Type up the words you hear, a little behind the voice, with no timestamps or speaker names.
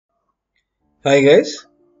Hi guys,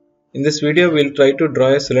 in this video we'll try to draw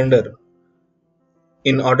a cylinder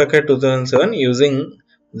in Autocad 2007 using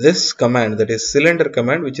this command, that is cylinder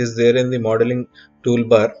command, which is there in the modeling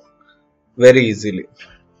toolbar very easily.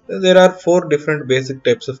 There are four different basic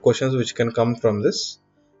types of questions which can come from this.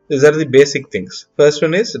 These are the basic things. First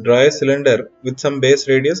one is draw a cylinder with some base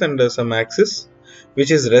radius and some axis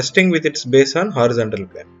which is resting with its base on horizontal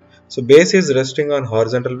plane. So base is resting on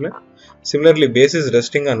horizontal plane. Similarly, base is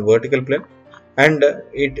resting on vertical plane. And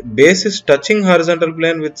base is touching horizontal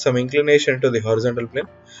plane with some inclination to the horizontal plane,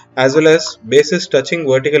 as well as base is touching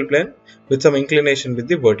vertical plane with some inclination with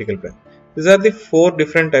the vertical plane. These are the four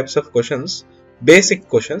different types of questions, basic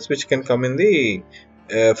questions, which can come in the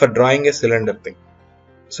for drawing a cylinder thing.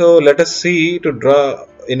 So let us see to draw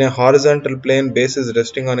in a horizontal plane. Base is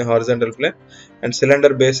resting on a horizontal plane and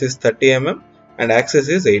cylinder base is 30 mm and axis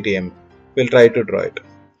is 80 mm. We'll try to draw it.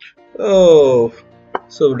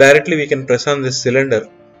 So directly we can press on this cylinder.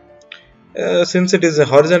 Since it is a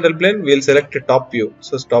horizontal plane, we'll select a top view.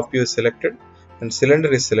 So top view is selected and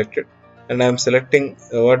cylinder is selected, and I am selecting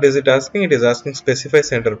what is it asking? It is asking specify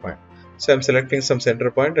center point. So I am selecting some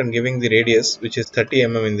center point and giving the radius, which is 30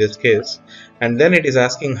 mm in this case, and then it is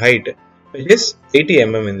asking height, which is 80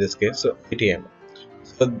 mm in this case. So 80 mm.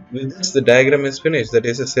 So with this the diagram is finished. That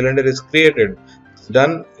is, a cylinder is created. It's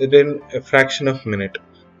done in a fraction of a minute.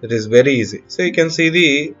 That is very easy. So you can see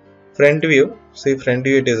the front view. See front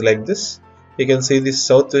view, it is like this. You can see the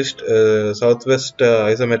southwest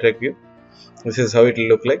isometric view. This is how it will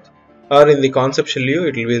look like. Or in the conceptual view,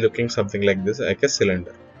 it will be looking something like this, like a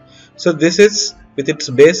cylinder. So this is with its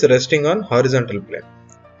base resting on horizontal plane.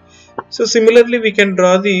 So similarly, we can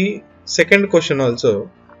draw the second question also.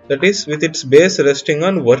 That is with its base resting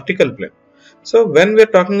on vertical plane. So when we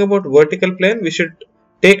are talking about vertical plane, we should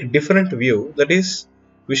take different view. That is,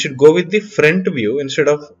 we should go with the front view instead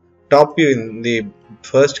of top view. In the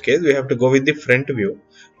first case, we have to go with the front view.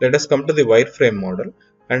 Let us come to the wireframe model,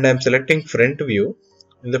 and I am selecting front view.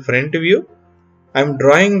 In the front view, I am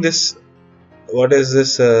drawing this. What is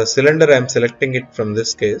this cylinder? I am selecting it from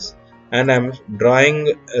this case, and I am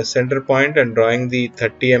drawing a center point and drawing the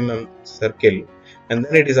 30 mm circle, and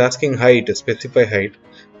then it is asking height, specify height,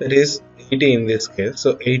 that is 80 in this case.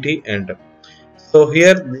 So 80, enter. So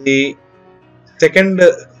here the second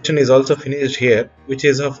question is also finished here, which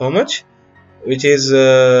is of how much, which is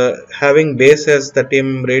having base as 30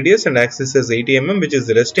 mm radius and axis as 80 mm, which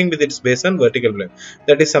is resting with its base on vertical plane.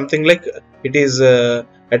 That is something like it is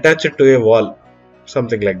attached to a wall,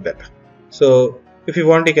 something like that. So if you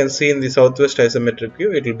want, you can see in the southwest isometric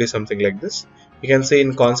view, it will be something like this. You can see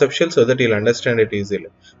in conceptual so that you'll understand it easily.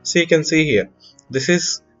 So you can see here, this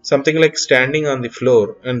is something like standing on the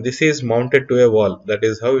floor, and this is mounted to a wall. That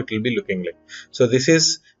is how it will be looking like. So this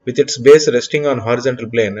is with its base resting on horizontal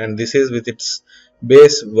plane, and this is with its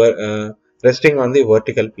base resting on the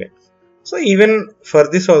vertical plane. So even for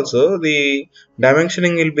this also, the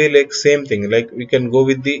dimensioning will be like same thing. Like we can go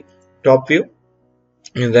with the top view,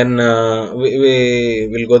 and then we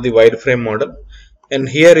will go the wireframe model. And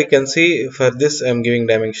here you can see for this I am giving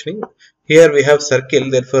dimensioning. Here we have circle,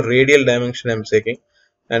 therefore radial dimension I am taking,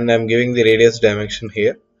 and I am giving the radius dimension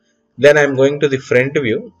here. Then I am going to the front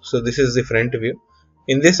view. So this is the front view.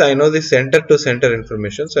 In this I know the center to center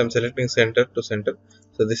information. So I am selecting center to center.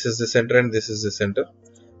 So this is the center and this is the center.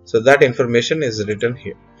 So that information is written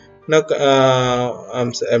here. Now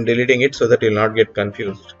I'm deleting it so that you will not get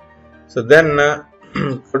confused. So then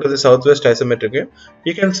go to the southwest isometric view.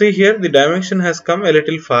 You can see here the dimension has come a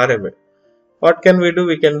little far away. What can we do?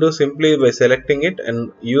 We can do simply by selecting it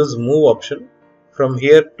and use move option. From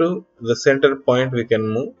here to the center point we can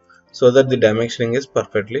move so that the dimensioning is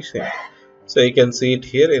perfectly same. So you can see it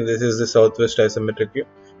here, and this is the southwest isometric view.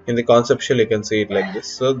 In the conceptual you can see it like this.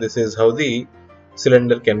 So this is how the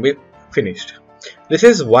cylinder can be finished. This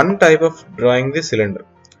is one type of drawing the cylinder.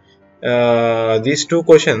 These two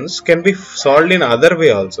questions can be solved in other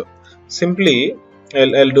way also. Simply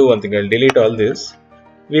I'll do one thing. I'll delete all this.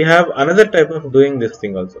 We have another type of doing this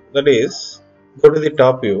thing also. That is, go to the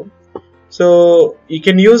top view. So you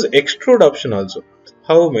can use extrude option also.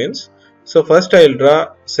 How means? So first I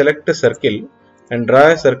will select a circle and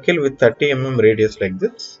draw a circle with 30 mm radius like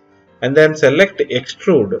this, and then select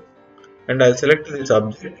extrude, and I'll select this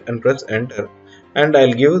object and press enter, and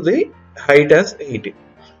I'll give the height as 80.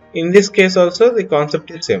 In this case also the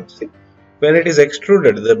concept is same. See, when it is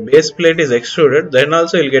extruded, the base plate is extruded, then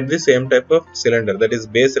also you'll get the same type of cylinder, that is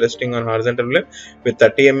base resting on horizontal plane with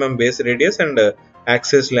 30 mm base radius and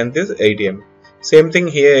axis length is 80 mm. Same thing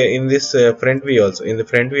here in this front view also. In the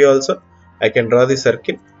front view also I can draw the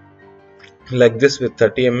circle like this with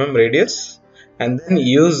 30 mm radius, and then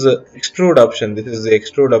use extrude option. This is the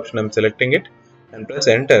extrude option. I'm selecting it and press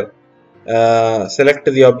enter. Select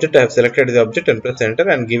the object. I have selected the object and press enter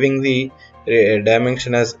and giving the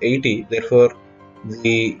dimension as 80. Therefore,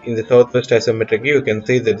 in the southwest isometric view, you can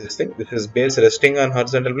see that this is base resting on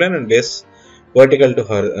horizontal plane and base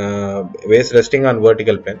base resting on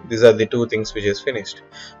vertical plane. These are the two things which is finished.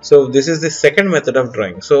 So this is the second method of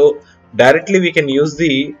drawing. So directly we can use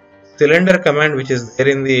the cylinder command which is there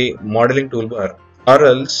in the modeling toolbar, or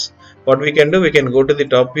else what we can do, we can go to the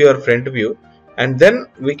top view or front view, and then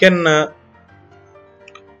we can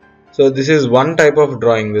so this is one type of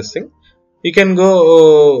drawing this thing. You can go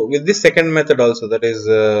with the second method also, that is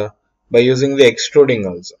by using the extruding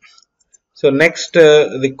also. So next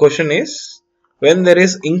the question is, when there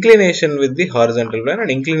is inclination with the horizontal plane and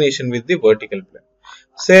inclination with the vertical plane.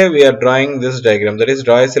 Say we are drawing this diagram, that is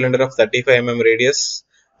draw a cylinder of 35 mm radius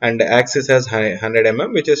and axis has 100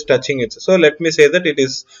 mm which is touching it. So let me say that it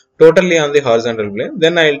is totally on the horizontal plane,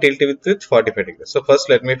 then I will tilt it with 45 degrees. So first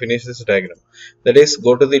let me finish this diagram, that is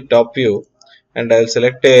go to the top view and I will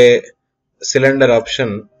select a cylinder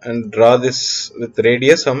option and draw this with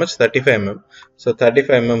radius how much, 35 mm. So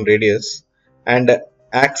 35 mm radius and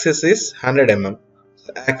axis is 100 mm.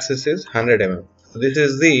 So axis is 100 mm. So this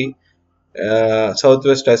is the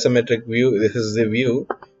southwest isometric view. This is the view.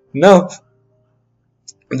 Now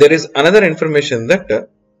there is another information that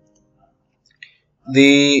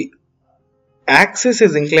the axis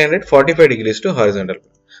is inclined at 45 degrees to horizontal.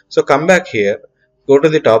 So come back here, go to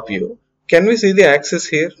the top view. Can we see the axis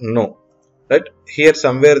here? No. Right here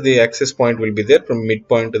somewhere the axis point will be there from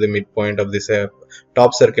midpoint to the midpoint of this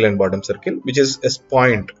top circle and bottom circle, which is a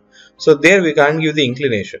point. So there we can't give the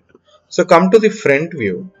inclination. So come to the front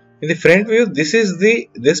view. In the front view,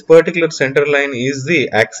 this particular center line is the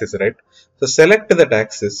axis, right? So select that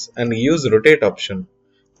axis and use rotate option.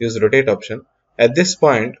 Use rotate option. At this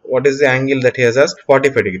point, what is the angle that he has asked?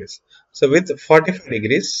 45 degrees. So with 45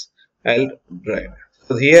 degrees, I'll draw it.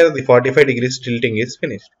 So here the 45 degrees tilting is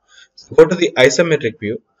finished. So go to the isometric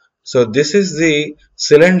view. So this is the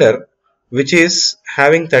cylinder which is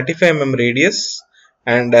having 35 mm radius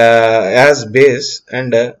and as base,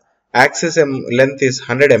 and axis length is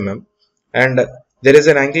 100 mm, and there is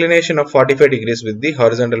an inclination of 45 degrees with the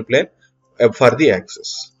horizontal plane for the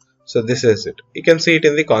axis. So this is it. You can see it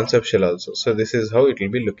in the conceptual also. So this is how it will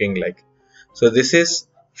be looking like. So this is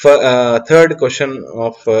for third question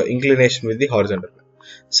of inclination with the horizontal plane.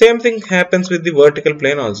 Same thing happens with the vertical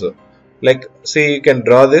plane also. Like say you can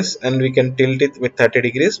draw this and we can tilt it with 30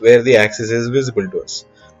 degrees where the axis is visible to us.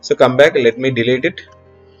 So come back, let me delete it.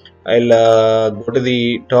 I'll go to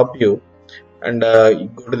the top view and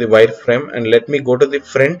go to the wireframe and let me go to the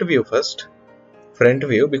front view first. Front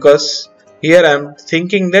view, because here I am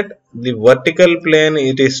thinking that the vertical plane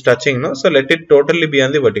it is touching, no? So let it totally be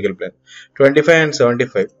on the vertical plane. 25 and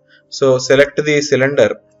 75. So select the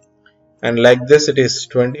cylinder and like this it is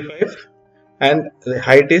 25 and the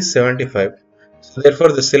height is 75. So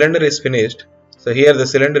therefore the cylinder is finished. So here the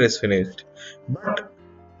cylinder is finished. But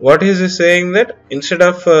what is he saying, that instead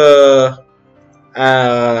of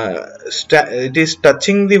it is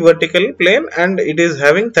touching the vertical plane and it is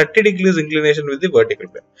having 30 degrees inclination with the vertical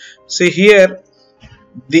plane. See here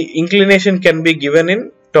the inclination can be given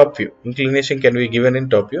in top view. Inclination can be given in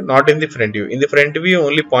top view, not in the front view. In the front view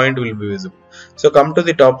only point will be visible. So come to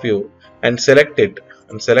the top view and select it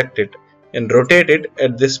and rotate it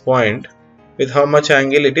at this point with how much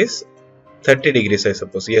angle it is, 30 degrees I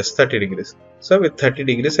suppose. Yes, 30 degrees. So with 30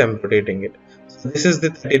 degrees I am rotating it. So this is the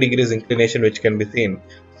 30 degrees inclination which can be seen.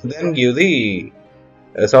 So then give the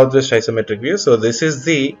southwest isometric view. So this is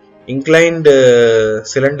the inclined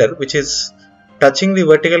cylinder which is touching the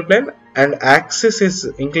vertical plane and axis is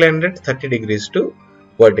inclined at 30 degrees to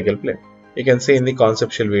vertical plane. You can see in the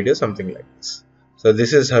conceptual video something like this. So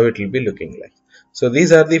this is how it will be looking like. So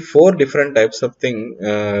these are the 4 different types of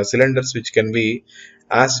cylinders which can be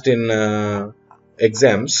asked in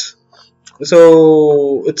exams.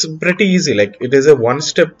 So it's pretty easy, like it is a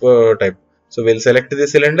one-step type. So we'll select the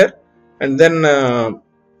cylinder and then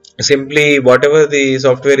simply whatever the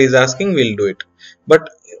software is asking we'll do it. But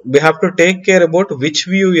we have to take care about which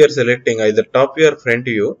view we are selecting, either top view or front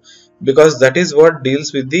view, because that is what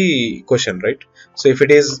deals with the question, right? So if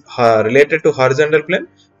it is related to horizontal plane,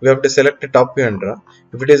 we have to select top view and draw.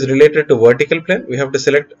 If it is related to vertical plane, we have to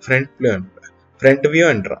select front view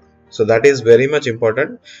and draw. So that is very much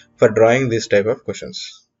important for drawing this type of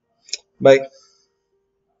questions. Bye.